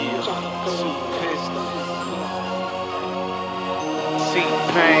T-Pain,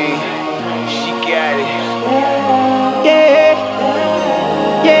 she got it. Yeah,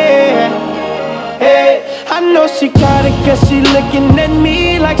 yeah. Hey, I know she got it, cause she looking at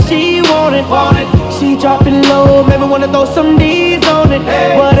me like she want it. She dropping low, maybe wanna throw some D's on it.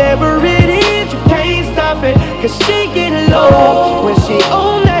 Whatever it is, you can't stop it, cause she get low when she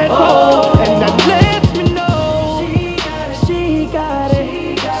on that road. And that lets me know she got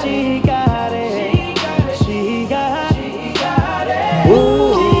it, she got it, she got it.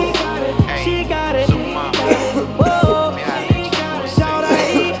 Ooh, she got it. Whoa, shout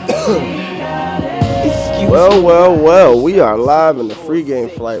Well, we are live in the Free Game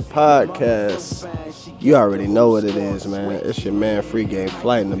Flight podcast. You already know what it is, man. It's your man, Free Game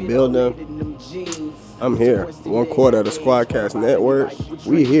Flight, in the building. I'm here. 1/4 of the Squadcast Network.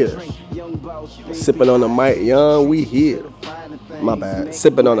 We here. Sipping on the Mike Young. We here. My bad.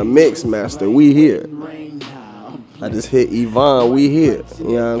 Sipping on a Mix Master. We here. I just hit Yvonne. We here. You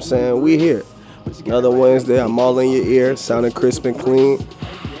know what I'm saying? We here. Another Wednesday. I'm all in your ear, sounding crisp and clean.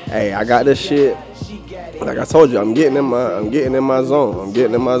 Hey, I got this shit. Like I told you, I'm getting in my zone. I'm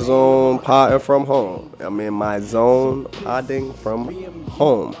getting in my zone, podding from home. I'm in my zone, podding from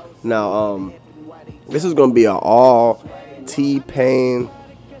home. Now, this is gonna be an all T-Pain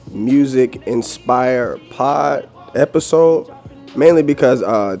music inspired pod episode, mainly because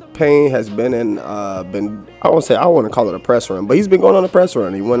Pain has been in I want to call it a press run, but he's been going on a press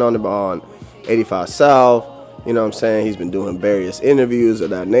run. He went on 85 South. You know what I'm saying? He's been doing various interviews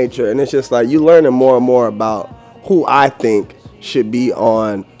of that nature. And it's just like you learning more and more about who I think should be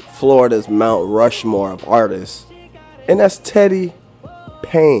on Florida's Mount Rushmore of artists. And that's Teddy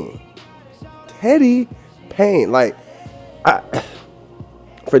Payne. Teddy Payne. Like,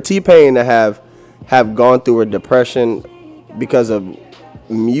 for T-Pain to have gone through a depression because of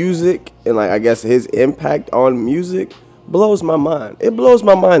music and, like, I guess his impact on music blows my mind. It blows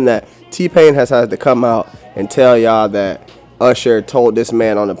my mind that T-Pain has had to come out and tell y'all that Usher told this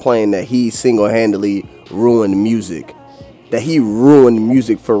man on the plane that he single-handedly ruined music. That he ruined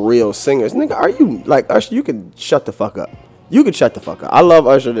music for real singers. Nigga, are you, like, Usher, you could shut the fuck up. You could shut the fuck up. I love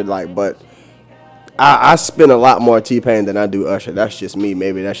Usher to, like, but I spend a lot more T-Pain than I do Usher. That's just me.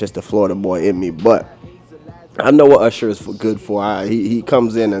 Maybe that's just the Florida boy in me. But I know what Usher is good for. He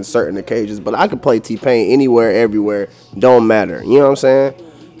comes in certain occasions. But I could play T-Pain anywhere, everywhere. Don't matter. You know what I'm saying?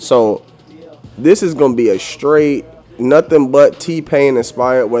 So this is going to be a straight, nothing but T-Pain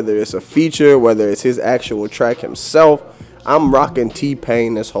inspired, whether it's a feature, whether it's his actual track himself. I'm rocking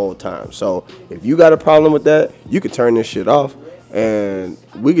T-Pain this whole time. So if you got a problem with that, you can turn this shit off. And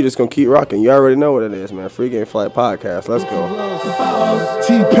we can just gonna keep rocking. You already know what it is, man. Free Game Flight Podcast. Let's go.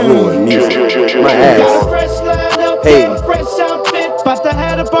 T-Pain. My ass. Hey. About to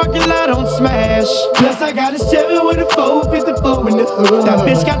have a parking lot on Smash. Plus I got a 7 with a 454 in the hood. That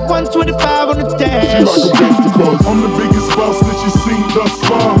bitch got 125 on the dash. I'm the biggest boss that you seen thus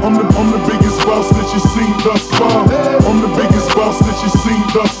far. I'm the biggest boss that you seen thus far. I'm the biggest boss that you seen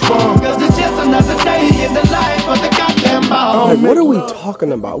thus far. Cause it's just another day in the life of the goddamn ball. Like, what are we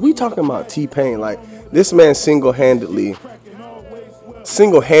talking about? We talking about T-Pain. Like, this man single-handedly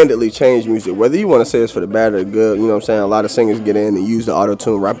changed music. Whether you want to say it's for the bad or the good, you know what I'm saying? A lot of singers get in and use the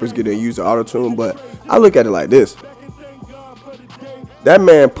auto-tune. Rappers get in and use the auto-tune. But I look at it like this. That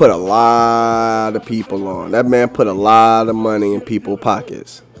man put a lot of people on. That man put a lot of money in people's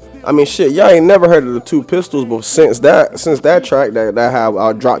pockets. I mean, shit, y'all ain't never heard of the Two Pistols, but since that track that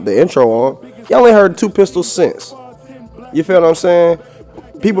I dropped the intro on, y'all ain't heard Two Pistols since. You feel what I'm saying?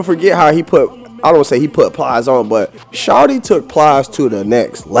 People forget how he put, I don't say he put Plies on, but Shawty took Plies to the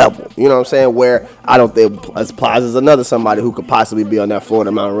next level. You know what I'm saying? Where I don't think Plies is another somebody who could possibly be on that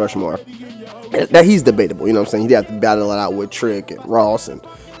Florida Mount Rushmore. That he's debatable. You know what I'm saying? He'd have to battle it out with Trick and Ross. And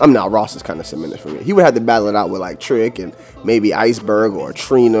Ross is kind of cemented for me. He would have to battle it out with like Trick and maybe Iceberg or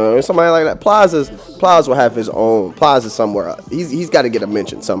Trina or somebody like that. Plies will have his own. Plies is somewhere up. He's got to get a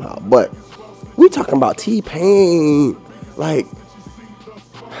mention somehow. But we talking about T-Pain. Like,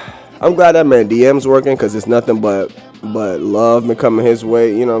 I'm glad that man DM's working because it's nothing but love been coming his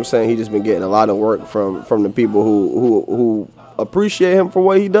way. You know what I'm saying? He just been getting a lot of work from the people who appreciate him for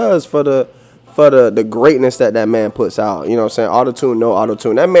what he does, for the greatness that man puts out. You know what I'm saying? Auto-tune, no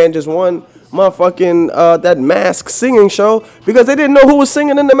auto-tune. That man just won motherfucking that Mask singing show because they didn't know who was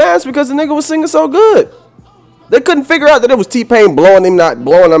singing in the Mask because the nigga was singing so good. They couldn't figure out that it was T-Pain blowing him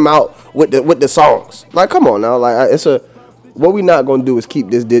out with the songs. Like, come on now. Like, what we not gonna do is keep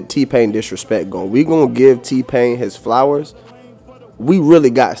this T-Pain disrespect going. We gonna give T-Pain his flowers. We really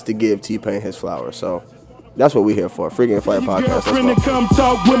got to give T-Pain his flowers. So That's what we here for. Freaky and Fire Podcast. Girlfriend to Let's go. come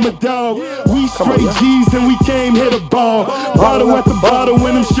talk with my dog. We Come on, straight yeah. G's and we came here to ball. Bottle at the bottle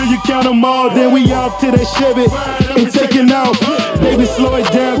when I'm sure you count them all. Then we off to that Chevy and taking off. Baby, slow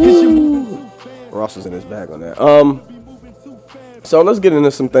it down, cause you. Ross is in his bag on that. So let's get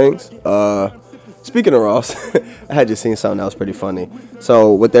into some things. Speaking of Ross, I had just seen something that was pretty funny.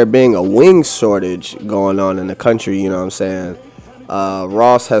 So with there being a wing shortage going on in the country, you know what I'm saying?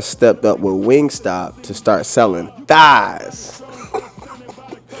 Ross has stepped up with Wingstop to start selling thighs.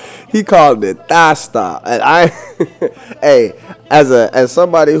 He called it Thigh Stop, and I, hey, as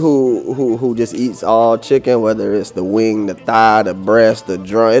somebody who just eats all chicken, whether it's the wing, the thigh, the breast, the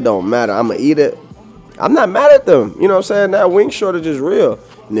drum, it don't matter. I'ma eat it. I'm not mad at them. You know what I'm saying? That wing shortage is real,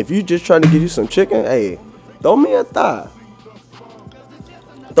 and if you just trying to get you some chicken, hey, throw me a thigh.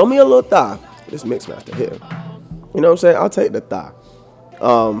 Throw me a little thigh. This Mixmaster here. You know what I'm saying? I'll take the thigh.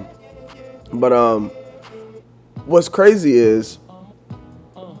 But what's crazy is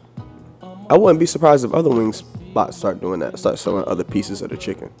I wouldn't be surprised if other wing spots start doing that, start selling other pieces of the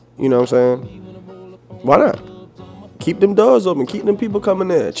chicken. You know what I'm saying? Why not? Keep them doors open, keep them people coming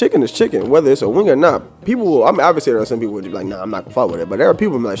in. Chicken is chicken, whether it's a wing or not. People will, I mean, obviously there are some people who would be like, nah, I'm not gonna fuck with it. But there are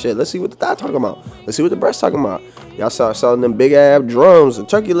people who be like, shit, let's see what the thigh talking about. Let's see what the breast talking about. Y'all start selling them big ass drums and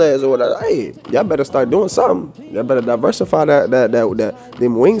turkey legs or whatever. Hey, y'all better start doing something. Y'all better diversify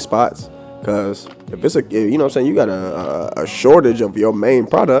them wing spots. Cause if it's you know what I'm saying, you got a shortage of your main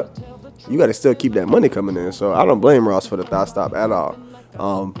product, you got to still keep that money coming in. So I don't blame Ross for the Thigh Stop at all.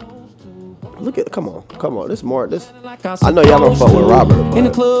 Look at, come on. This. I know y'all don't fuck with Robert, but In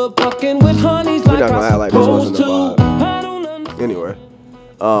the club, fucking with honeys we're like not gonna act I like this wasn't the supposed to. I don't vibe. understand. Anyway,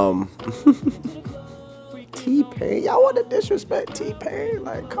 T-Pain, y'all want to disrespect T-Pain?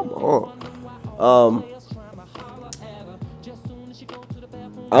 Like, come on.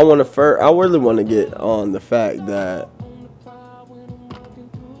 I really want to get on the fact that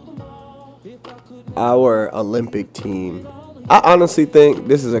our Olympic team, I honestly think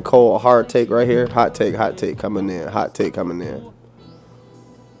this is a hard take right here. Hot take coming in.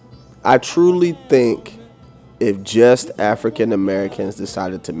 I truly think if just African Americans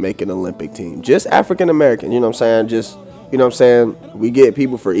decided to make an Olympic team, just African Americans, you know what I'm saying? We get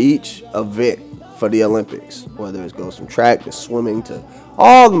people for each event for the Olympics, whether it goes from track to swimming to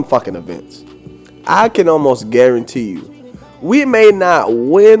all them fucking events. I can almost guarantee you, we may not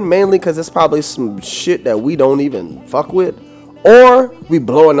win mainly because it's probably some shit that we don't even fuck with, or we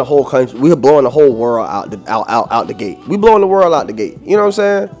blowing the whole country, we're blowing the whole world out the gate. We blowing the world out the gate. You know what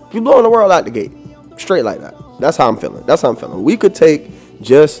I'm saying? We blowing the world out the gate, straight like that. That's how I'm feeling. We could take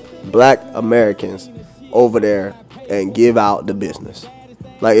just black Americans over there and give out the business.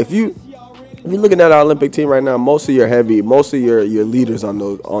 Like if you're looking at our Olympic team right now, most of your leaders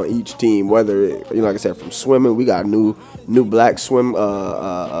on each team, whether like I said, from swimming, we got a new black swimstress.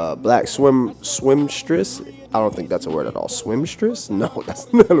 I don't think that's a word at all. Swimstress? No,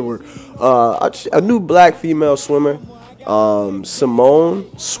 that's not a word. A new black female swimmer, Simone.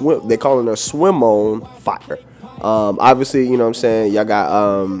 They calling her Swim-On Fire. Obviously, you know what I'm saying. Y'all got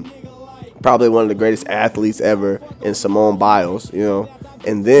probably one of the greatest athletes ever in Simone Biles. You know,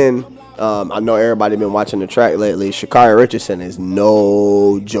 and then. I know everybody been watching the track lately. Sha'Carri Richardson is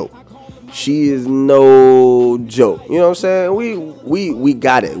no joke. She is no joke. You know what I'm saying? We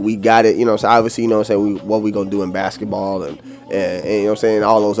got it. You know what I'm saying? Obviously, you know what I'm saying, what we gonna do in basketball and you know what I'm saying,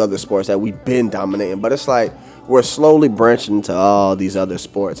 all those other sports that we've been dominating. But it's like we're slowly branching into all these other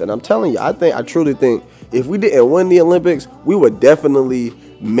sports. And I'm telling you, I truly think if we didn't win the Olympics, we would definitely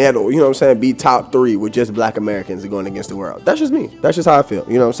medal, you know what I'm saying, be top 3 with just black Americans going against the world. That's just me. That's just how I feel.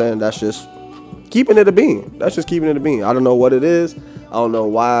 You know what I'm saying? That's just keeping it a bean. I don't know what it is. I don't know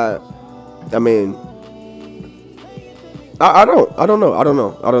why. I mean, I don't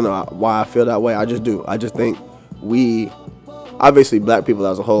know why I feel that way. I just do. I just think we, obviously black people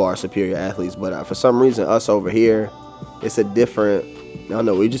as a whole are superior athletes, but for some reason us over here, it's a different, I don't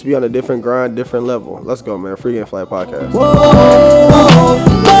know, we just be on a different grind, different level. Let's go, man. Freaky and Fly Podcast.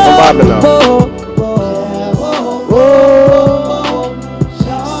 I'm vibing now.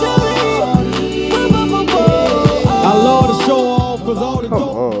 Come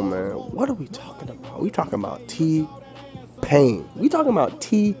on, man. What are we talking about? We talking about T-Pain.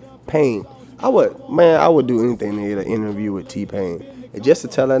 I would do anything to get an interview with T-Pain. And just to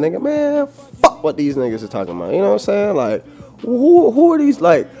tell that nigga, man, fuck what these niggas are talking about. You know what I'm saying? Like, who are these,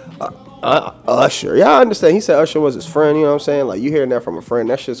 like, Usher? Yeah, I understand. He said Usher was his friend, you know what I'm saying? Like, you hearing that from a friend,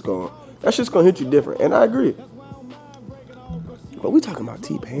 that's just gonna hit you different. And I agree. But we talking about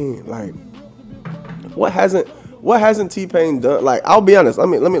T-Pain. Like, what hasn't what hasn't T-Pain done? Like, I'll be honest. Let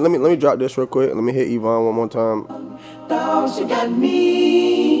me drop this real quick. Let me hit Yvonne one more time. Dog, she got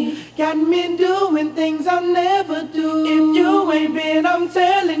me doing things I'll never do. If you ain't been, I'm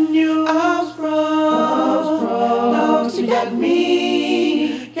telling you, I'm sprung. Dog, she got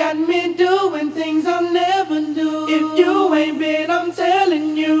me doing things I'll never do. If you ain't been, I'm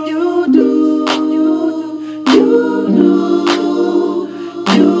telling you, you do, you do, you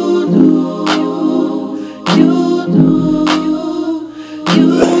do, you do, you do, you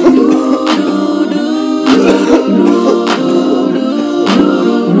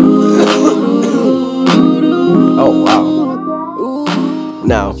Oh wow.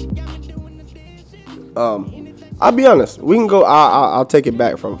 Now, I'll be honest. We can go. I'll take it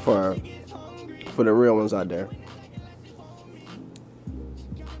back for the real ones out there.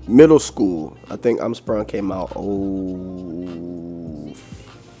 Middle school. I think I'm Sprung came out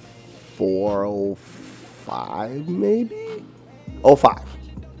 04, 05 maybe. 05.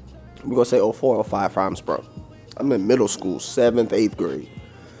 We're gonna say 04, 05 for I'm Sprung. I'm in middle school, 7th, 8th grade.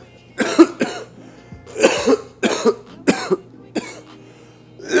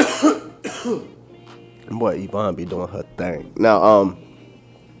 Boy, Yvonne be doing her thing. Now,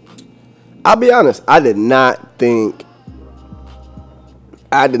 I'll be honest. I did not think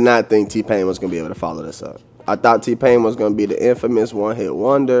T-Pain was gonna be able to follow this up. I thought T-Pain was gonna be the infamous one-hit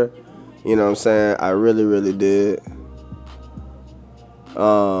wonder. You know what I'm saying? I really, really did.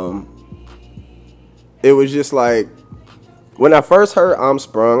 It was just like when I first heard I'm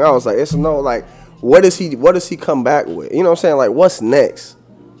Sprung, I was like, it's no like, what does he come back with? You know what I'm saying? Like, what's next?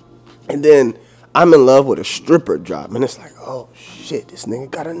 And then I'm in love with a stripper drop, and it's like, oh shit, this nigga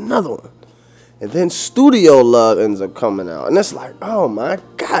got another one. And then Studio Love ends up coming out, and it's like, oh my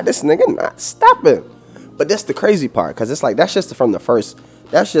god, this nigga not stopping. But that's the crazy part, because it's like that's just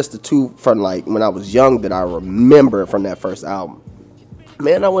the two from like when I was young that I remember from that first album.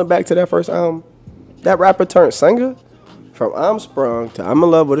 Man, I went back to that first album. That rapper turned singer. From I'm Sprung to I'm in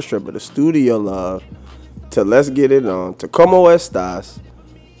love with a stripper to Studio Love to Let's Get It On to Como Estas,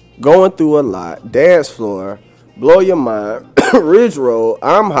 Going Through a Lot, Dance Floor, Blow Your Mind, Ridge Road,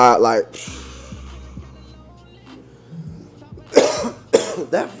 I'm Hot, like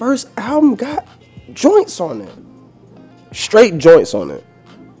that first album got joints on it. Straight joints on it.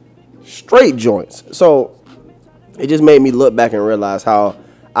 Straight joints. So it just made me look back and realize how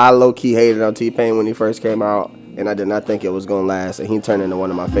I low-key hated on T-Pain when he first came out, and I did not think it was going to last, and he turned into one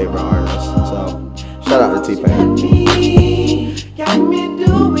of my favorite artists. So shout out to T-Pain. Got me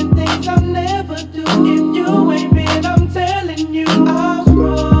doing things I'll never do. If you ain't been, I'm telling you, I'm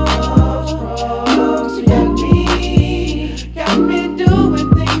sprung. She got me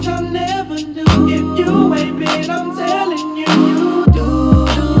doing things I'll never do. If you ain't been, I'm telling you, you do,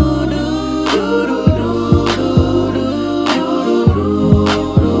 do, do, do, do,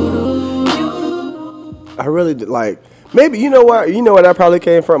 do. I really did, like, maybe, you know where that probably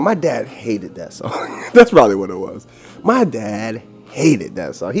came from? My dad hated that song. That's probably what it was. My dad hated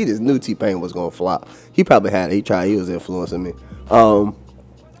that song. He just knew T-Pain was going to flop. He probably had it. He was influencing me.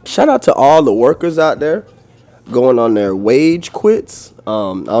 Shout out to all the workers out there going on their wage quits. I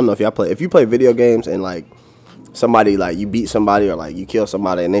don't know if you play video games and like somebody, like you beat somebody or like you kill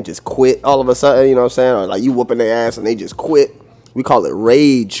somebody and they just quit all of a sudden, you know what I'm saying? Or like you whooping their ass and they just quit. We call it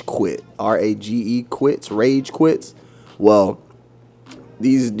rage quit. RAGE quits, rage quits. Well,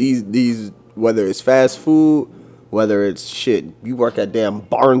 these whether it's fast food, whether it's shit, you work at damn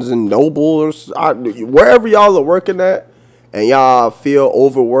Barnes and Noble or wherever y'all are working at, and y'all feel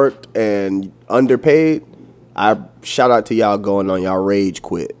overworked and underpaid, I shout out to y'all going on y'all rage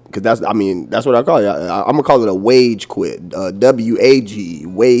quit, because that's what I call it. I'm gonna call it a wage quit, WAGE,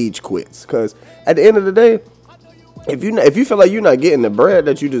 wage quits, because at the end of the day, if you feel like you're not getting the bread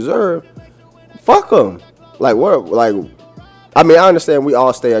that you deserve, fuck them. Like what? Like, I mean, I understand we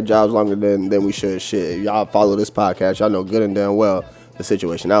all stay at jobs longer than we should. Shit, if y'all follow this podcast, y'all know good and damn well the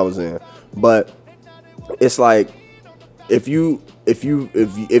situation I was in. But it's like if you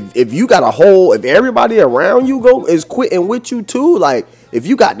got a whole, if everybody around you is quitting with you too, like if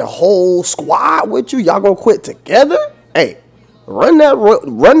you got the whole squad with you, y'all gonna quit together. Hey, run that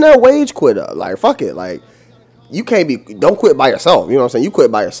wage quit up. Like fuck it, like. You don't quit by yourself. You know what I'm saying? You quit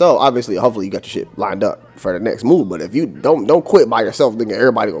by yourself. Obviously, hopefully you got your shit lined up for the next move. But if you don't quit by yourself, thinking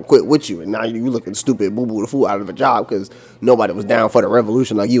everybody gonna quit with you, and now you looking stupid, boo-boo the fool out of a job because nobody was down for the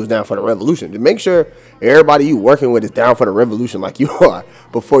revolution like you was down for the revolution. To make sure everybody you working with is down for the revolution like you are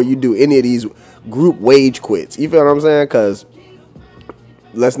before you do any of these group wage quits. You feel what I'm saying? Because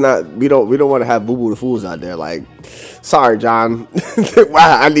we don't want to have boo-boo the fools out there. Like, sorry, John.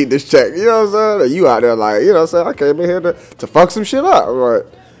 Wow, I need this check. You know what I'm saying? Or you out there like, you know what I'm saying? I came in here to fuck some shit up.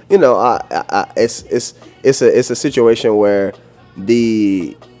 But, you know, it's a situation where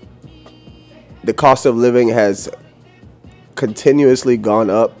the cost of living has continuously gone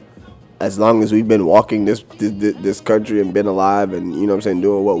up as long as we've been walking this country and been alive and, you know what I'm saying,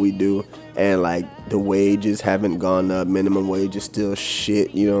 doing what we do. And, like, the wages haven't gone up. Minimum wage is still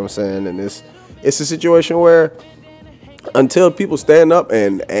shit, you know what I'm saying? And it's a situation where until people stand up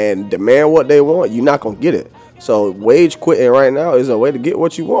and demand what they want, you're not going to get it. So wage quitting right now is a way to get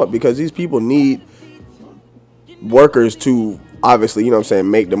what you want because these people need workers to obviously, you know what I'm saying,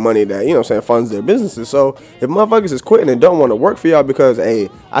 make the money that, you know what I'm saying, funds their businesses. So if motherfuckers is quitting and don't want to work for y'all because, hey,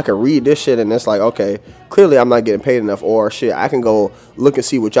 I can read this shit and it's like, okay, clearly I'm not getting paid enough, or shit, I can go look and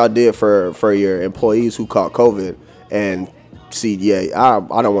see what y'all did for your employees who caught COVID and see, yeah, I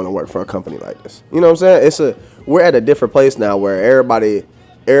don't want to work for a company like this. You know what I'm saying? We're at a different place now where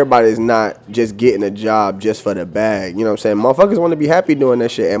everybody's not just getting a job just for the bag. You know what I'm saying? Motherfuckers want to be happy doing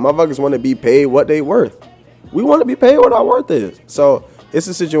that shit, and motherfuckers want to be paid what they worth. We want to be paid what our worth is. So it's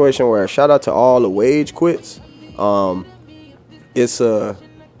a situation where shout out to all the wage quits. It's a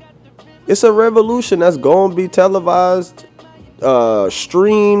revolution that's going to be televised,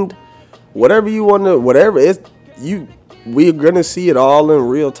 streamed, whatever you want to, whatever it's we're going to see it all in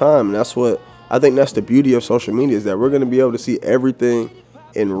real time. And that's what I think that's the beauty of social media, is that we're going to be able to see everything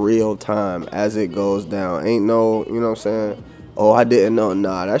in real time as it goes down. Ain't no, you know what I'm saying? Oh, I didn't know.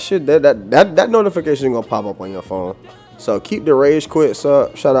 Nah, that shit, that notification is gonna pop up on your phone. So keep the rage quits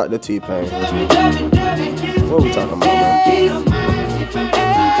up. Shout out to T-Pain. What are we talking about, man?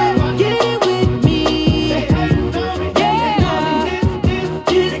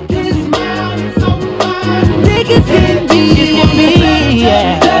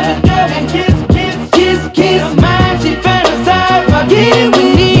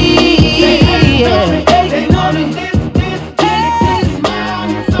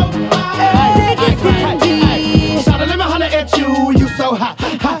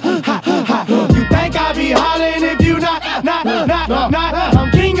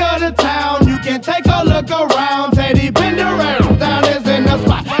 I'm king of the town. You can take a look around. Teddy Penderell down is in the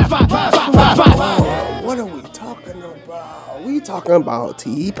spot. What are we talking about? We talking about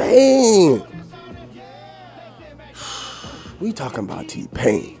T-Pain. We talking about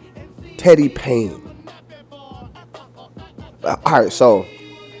T-Pain. Teddy Payne. Alright, so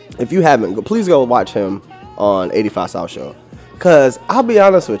if you haven't, please go watch him on 85 South Show. Cause I'll be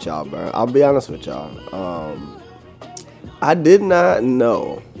honest with y'all, bro. I did not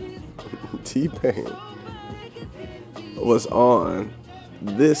know T-Pain was on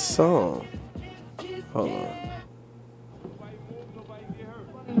this song. Hold on.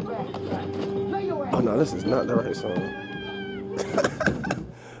 Oh no, this is not the right song.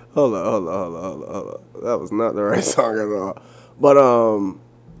 Hold on. That was not the right song at all. But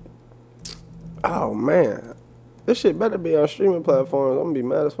oh man, this shit better be on streaming platforms. I'm gonna be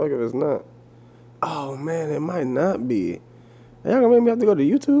mad as fuck if it's not. Oh man, it might not be. Y'all gonna make me have to go to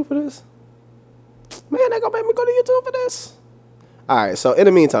YouTube for this? Man, they gonna make me go to YouTube for this? Alright, so in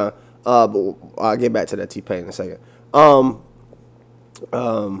the meantime, but I'll get back to that T-Pain in a second.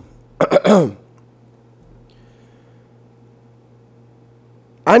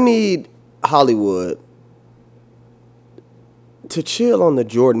 I need Hollywood to chill on the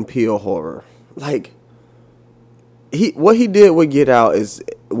Jordan Peele horror. Like, what he did with Get Out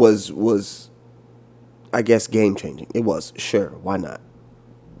was I guess game changing. It was, sure, why not?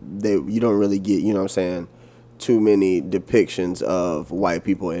 You don't really get, you know what I'm saying, too many depictions of white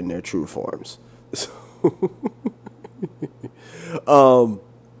people in their true forms. So,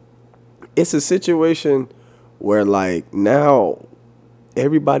 it's a situation where, like, now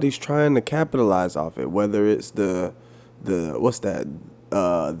everybody's trying to capitalize off it, whether it's the what's that,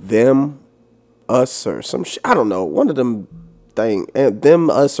 them, us, or some shit, I don't know, one of them thing, them,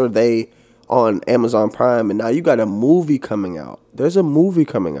 us, or they on Amazon Prime, and now you got a movie coming out. There's a movie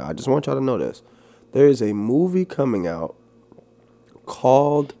coming out. I just want y'all to know this. There is a movie coming out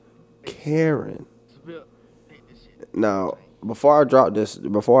called Karen. Now, before I drop this,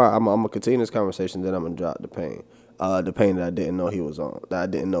 I'm gonna continue this conversation, then I'm gonna drop the pain that I didn't know he was on, that I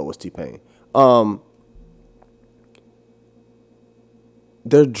didn't know was T-Pain.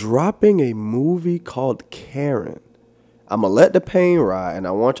 They're dropping a movie called Karen. I'm going to let the pain ride, and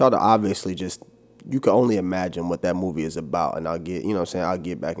I want y'all to obviously just, you can only imagine what that movie is about, and I'll get, you know what I'm saying, I'll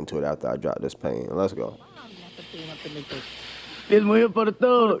get back into it after I drop this pain. Let's go. This one here for the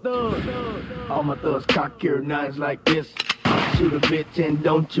thug. All my thugs cock your knives like this. Shoot a bitch and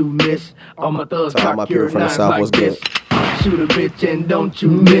don't you miss. All my thugs So all my cock your people from the nines South, like what's good? this. Shoot a bitch and don't you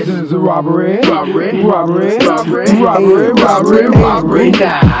miss. This is a robbery. Robbery, Robbery. robbery, Robbery. robbery, robbery.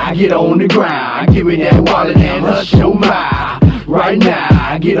 Now get on the ground, give me that wallet and hush your mouth. Right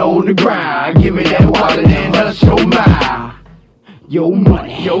now, get on the ground, give me that wallet and hush your mouth. Your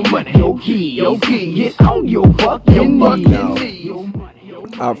money, your key, get on your fucking knee.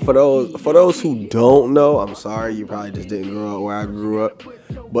 For those who don't know, I'm sorry, you probably just didn't grow up where I grew up.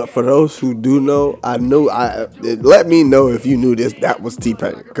 But for those who do know, let me know if you knew that was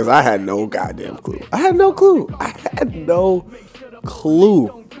T-Pain, because I had no goddamn clue. I had no clue.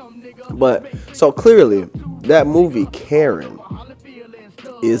 But so clearly, that movie Karen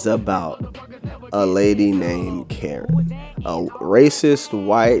is about a lady named Karen, a racist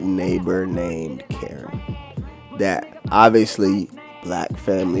white neighbor named Karen, that obviously black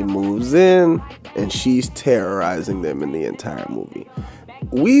family moves in and she's terrorizing them in the entire movie.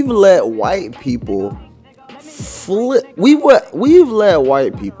 We've let white people we've let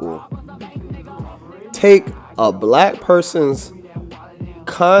white people take a black person's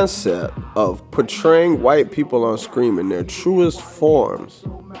concept of portraying white people on screen in their truest forms.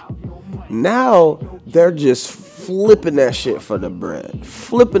 Now they're just flipping that shit for the bread.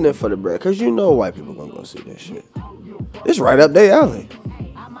 Because you know white people gonna go see this shit. It's right up their alley.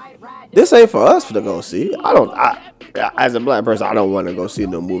 This ain't for us to go see. As a black person, I don't want to go see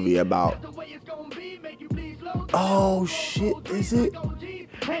no movie about. Oh shit, is it?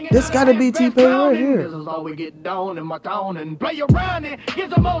 This gotta be T-Pain right here. This is all we get down in my town and play around and get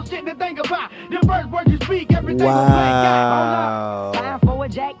some more shit to think about. The first word you speak, everything Wow.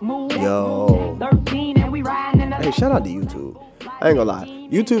 Yo. Hey, shout out to YouTube. I ain't gonna lie.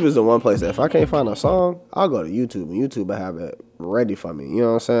 YouTube is the one place that if I can't find a song, I'll go to YouTube and YouTube will have it ready for me. You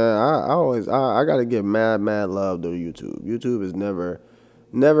know what I'm saying? I gotta give mad love to YouTube. YouTube has never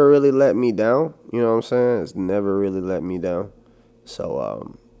really let me down. You know what I'm saying? It's never really let me down.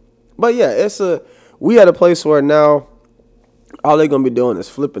 So, but yeah, we at a place where now all they're gonna be doing is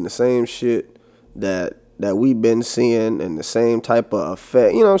flipping the same shit that we've been seeing and the same type of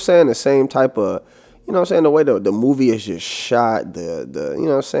effect. You know what I'm saying? The same type of, you know what I'm saying? The way the movie is just shot, you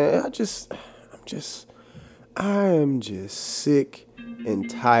know what I'm saying? I am just sick and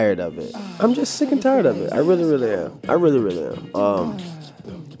tired of it. I'm just sick and tired of it. I really am.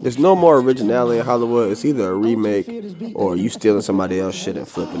 There's no more originality in Hollywood. It's either a remake or you stealing somebody else's shit and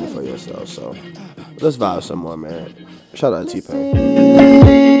flipping it for yourself. So let's vibe some more, man. Shout out to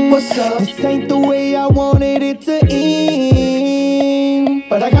T-Pain. What's up? This ain't the way I wanted it to end,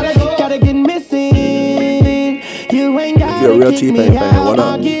 but I gotta get missing. You ain't If you're a real T-Pain fan, what up?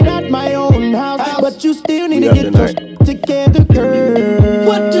 I'll get out my own house, but you still need to get your shit together, girl.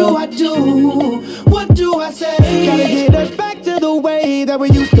 What do I do? What do I say? Gotta get us back to the way that we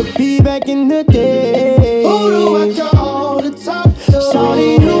used to be back in the day. Who do I call to talk to?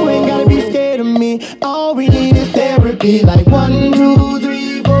 Shawty, you ain't gotta be scared of me. All we need is therapy. Like 1, 2,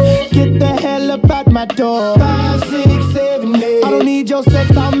 3, 4. Get the hell up out my door. 5, 6, 7, 8. I don't need your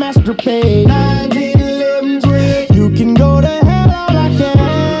sex, I'll masturbate. 9, 10, 11, 12. You can go to hell, all I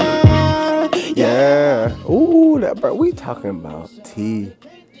can. Yeah. Ooh, that bro. We talking about T-Pain.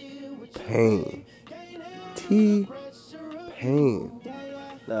 T-Pain.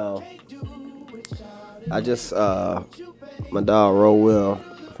 Now, I just my dog Ro Will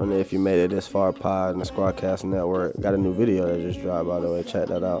from the If You Made It This Far pod and the Squadcast Network got a new video that just dropped, by the way. Check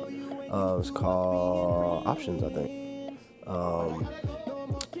that out. It's called Options, I think.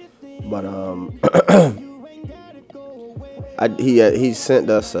 He sent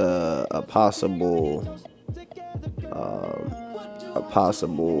us a possible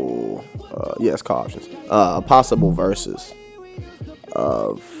it's called Options. A possible versus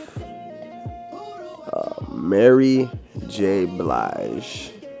of Mary J.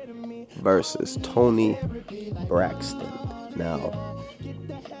 Blige versus Toni Braxton. Now,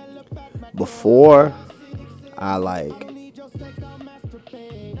 before are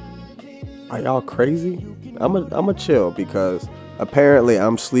y'all crazy? I'ma chill because apparently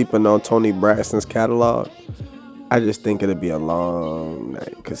I'm sleeping on Toni Braxton's catalog. I just think it'll be a long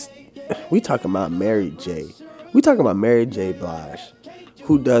night because we talking about Mary J. Blige,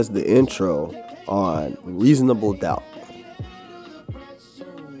 who does the intro on Reasonable Doubt.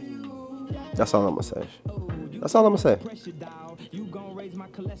 That's all I'm gonna say. That's all I'm gonna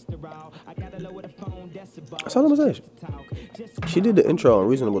say. She did the intro on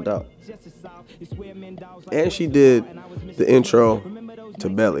Reasonable Doubt. And she did the intro to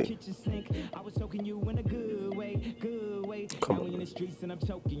Belly. Come Come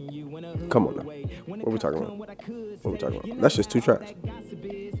on. Come on now. What we talking about? What we talking about? That's just 2 tracks.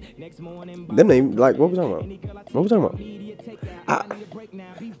 Them name like what we talking about? What we talking about?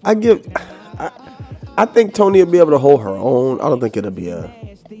 I think Tony will be able to hold her own. I don't think it'll be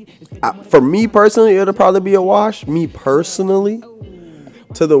for me personally, it'll probably be a wash. Me personally.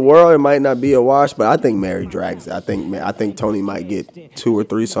 To the world, it might not be a wash, but I think Mary drags it. I think Tony might get 2 or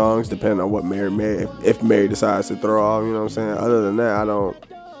 3 songs, depending on what Mary if Mary decides to throw off. You know what I'm saying? Other than that, I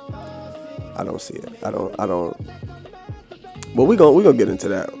don't see it. I don't. But we gonna get into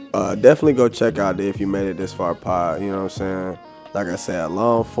that. Definitely go check out the If You Made It This Far pod. You know what I'm saying? Like I said, a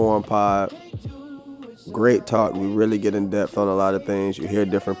long form pod. Great talk. We really get in depth on a lot of things. You hear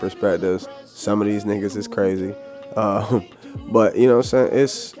different perspectives. Some of these niggas is crazy. But, you know what I'm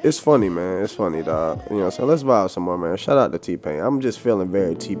saying? It's funny, man. It's funny, dog. You know what I'm saying? Let's vibe some more, man. Shout out to T-Pain. I'm just feeling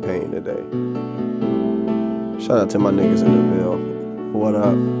very T-Pain today. Shout out to my niggas in the Ville. What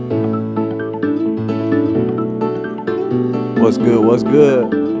up? What's good? What's good?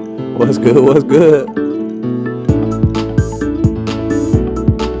 What's good? What's good?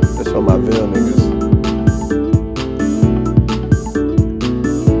 That's for my Ville niggas.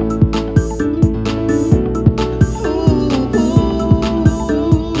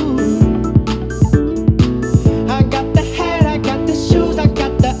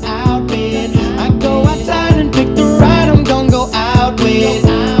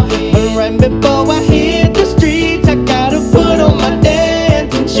 Before I hit the streets, I gotta put on my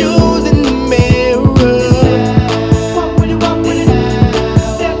dancing shoes in the mirror. Walk with it,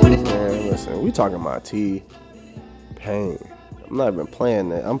 step with it. Man, listen, we talking about T-Pain. I'm not even playing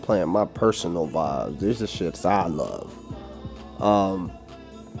that. I'm playing my personal vibes. This is shit I love.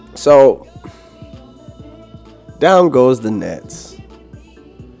 So down goes the Nets.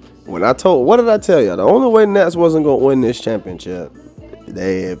 What did I tell you? The only way Nets wasn't gonna win this championship.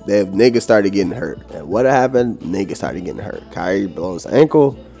 They niggas started getting hurt. And what happened? Niggas started getting hurt. Kyrie blows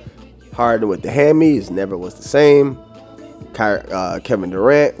ankle. Harden with the hammies. Never was the same. Kevin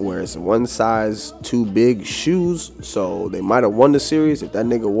Durant wears one size too big shoes. So they might have won the series if that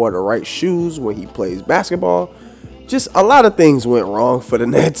nigga wore the right shoes when he plays basketball. Just a lot of things went wrong for the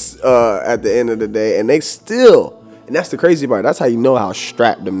Nets at the end of the day. And they still, and that's the crazy part. That's how you know how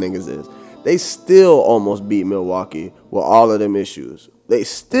strapped them niggas is. They still almost beat Milwaukee with all of them issues. They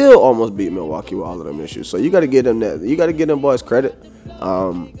still almost beat Milwaukee with all of them issues. So you got to give them that. You got to give them boys credit.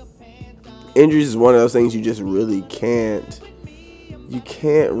 Injuries is one of those things you just really can't. You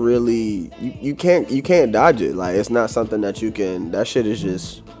can't really. You can't dodge it. Like, it's not something that you can. That shit is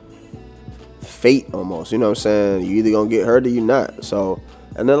just fate almost. You know what I'm saying? You either gonna get hurt or you not. So,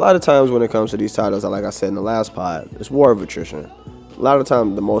 and then a lot of times when it comes to these titles, like I said in the last pod, it's war of attrition. A lot of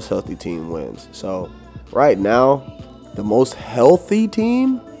times the most healthy team wins. So right now, the most healthy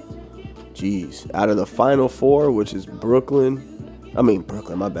team, out of the Final Four, which is Brooklyn,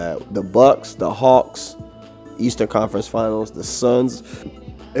 my bad. The Bucks, the Hawks, Eastern Conference Finals, the Suns,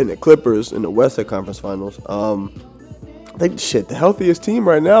 and the Clippers in the Western Conference Finals. The healthiest team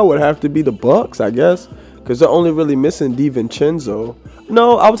right now would have to be the Bucks, I guess, because they're only really missing DiVincenzo.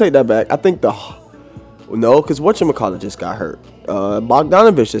 No, I would take that back. I think because whatchamacallit just got hurt.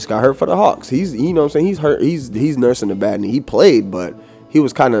 Bogdanovich just got hurt for the Hawks. He's, you know what I'm saying, he's hurt. He's nursing the bad knee. He played, but he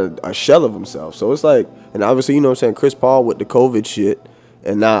was kind of a shell of himself. So it's like, and obviously, you know what I'm saying, Chris Paul with the COVID shit,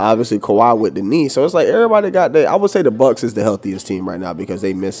 and now obviously Kawhi with the knee. So it's like everybody got that. I would say the Bucks is the healthiest team right now because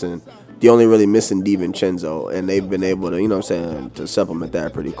they only really missing DiVincenzo, and they've been able to, you know what I'm saying, to supplement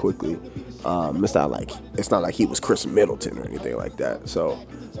that pretty quickly. It's not like he was Chris Middleton or anything like that. So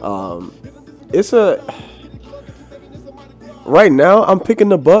right now, I'm picking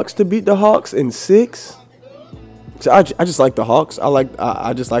the Bucks to beat the Hawks in 6. So I just like the Hawks.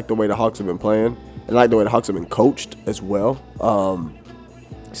 I just like the way the Hawks have been playing, and I like the way the Hawks have been coached as well.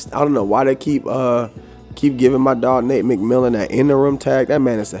 I don't know why they keep giving my dog Nate McMillan that interim tag. That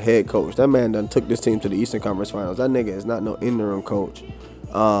man is the head coach. That man done took this team to the Eastern Conference Finals. That nigga is not no interim coach.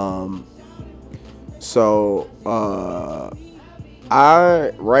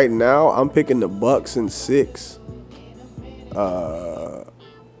 Right now I'm picking the Bucks in 6.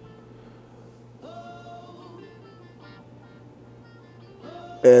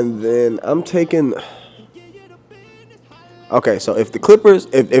 And then I'm taking. Okay, so if the Clippers,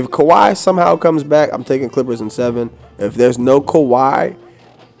 if Kawhi somehow comes back, I'm taking Clippers in 7. If there's no Kawhi,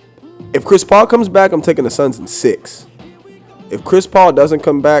 if Chris Paul comes back, I'm taking the Suns in 6. If Chris Paul doesn't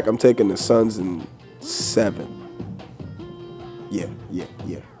come back, I'm taking the Suns in 7. Yeah.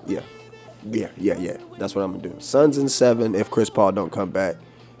 That's what I'm gonna do. Suns in 7 if Chris Paul don't come back.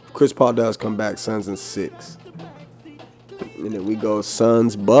 If Chris Paul does come back, Suns in 6. And then we go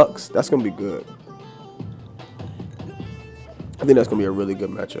Suns Bucks. That's gonna be good. I think that's gonna be a really good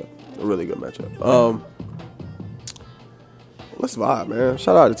matchup. A really good matchup. Let's vibe, man.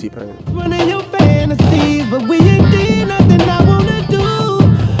 Shout out to T-Pain. One of your fantasies, but we ain't did nothing I wanna do.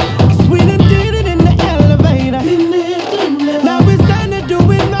 'Cause we done did it in the elevator. Now it's time to do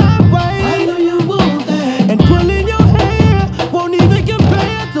it my way. I know you want that. And pulling your hair won't even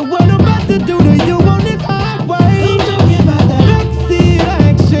compare to what I'm about to do to you on this highway. I'm talking about that backseat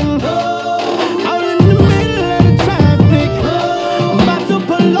action. Out in the middle of the traffic. I'm about to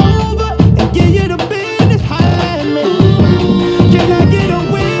pull over and give you the business. Holla at me. Can I get a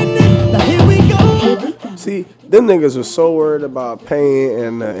witness? Now here we go. See, them niggas was so worried about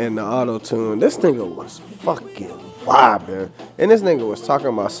Pain and the auto-tune. This nigga was fucking vibing. And this nigga was talking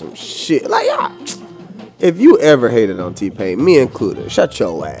about some shit. Like, if you ever hated on T-Pain, me included, shut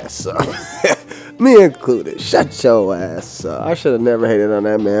your ass up. Me included, shut your ass up. I should have never hated on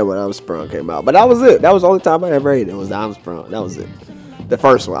that man when I'm Sprung came out. But that was it. That was the only time I ever hated. Was I'm Sprung. That was it. The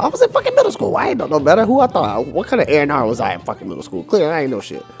first one. I was in fucking middle school. I ain't know no better. Who I thought? What kind of A&R was I in fucking middle school? Clearly, I ain't know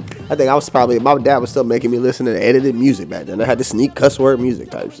shit. I think I was probably, my dad was still making me listen to edited music back then. I had to sneak cuss word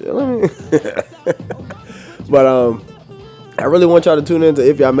music type shit. But I really want y'all to tune in to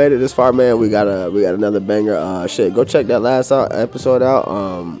if y'all made it this far, man. We got another banger. Shit, go check that last episode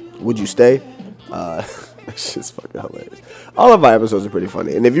out. Would you stay? That shit's fucking hilarious. All of our episodes are pretty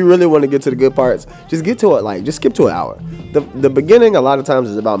funny, and if you really want to get to the good parts, just get to it. Like, just skip to an hour. The beginning a lot of times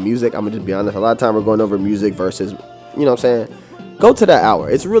is about music. I'm gonna just be honest. A lot of time we're going over music versus, you know what I'm saying. Go to that hour.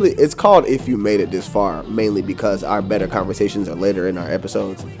 It's called If You Made It This Far, mainly because our better conversations are later in our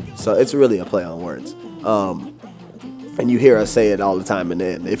episodes. So it's really a play on words. And you hear us say it all the time in the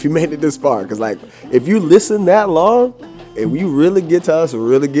end. If you made it this far, because like if you listen that long, and you really get to us,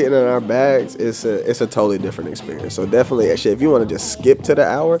 really getting in our bags, it's a totally different experience. So definitely, shit, if you want to just skip to the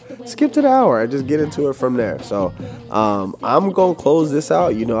hour and just get into it from there. So I'm gonna close this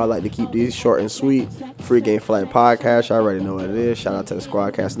out. You know, I like to keep these short and sweet. Free Game Flight Podcast. You already know what it is. Shout out to the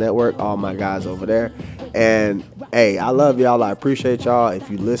Squadcast Network, all my guys over there. And hey, I love y'all. I appreciate y'all. If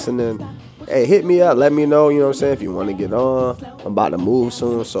you listening, hey, hit me up. Let me know, you know what I'm saying, if you want to get on. I'm about to move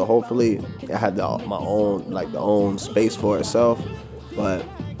soon, so hopefully I have my own space for itself. But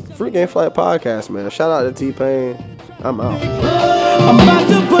Free Game Flight Podcast, man. Shout out to T-Pain. I'm out. I'm about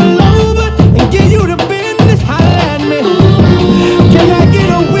to put